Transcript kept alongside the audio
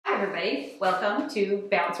everybody, welcome to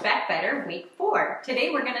Bounce Back Better Week 4.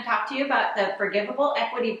 Today we're going to talk to you about the Forgivable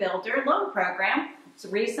Equity Builder Loan Program. It's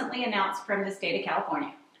recently announced from the state of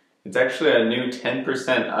California. It's actually a new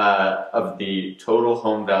 10% of the total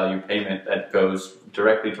home value payment that goes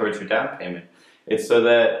directly towards your down payment. It's so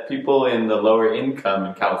that people in the lower income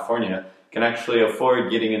in California can actually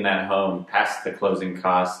afford getting in that home past the closing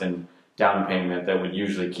costs and down payment that would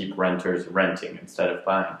usually keep renters renting instead of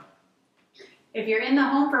buying. If you're in the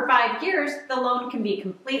home for 5 years, the loan can be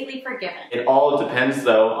completely forgiven. It all depends,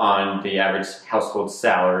 though, on the average household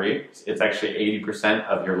salary. It's actually 80%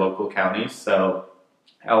 of your local counties. So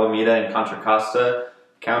Alameda and Contra Costa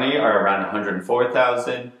County are around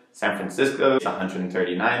 $104,000. San Francisco is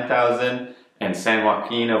 $139,000. And San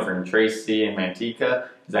Joaquin over in Tracy and Manteca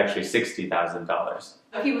is actually $60,000.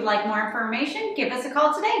 If you would like more information, give us a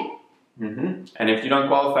call today. And if you don't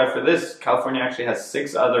qualify for this, California actually has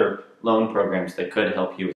 6 other loan programs that could help you.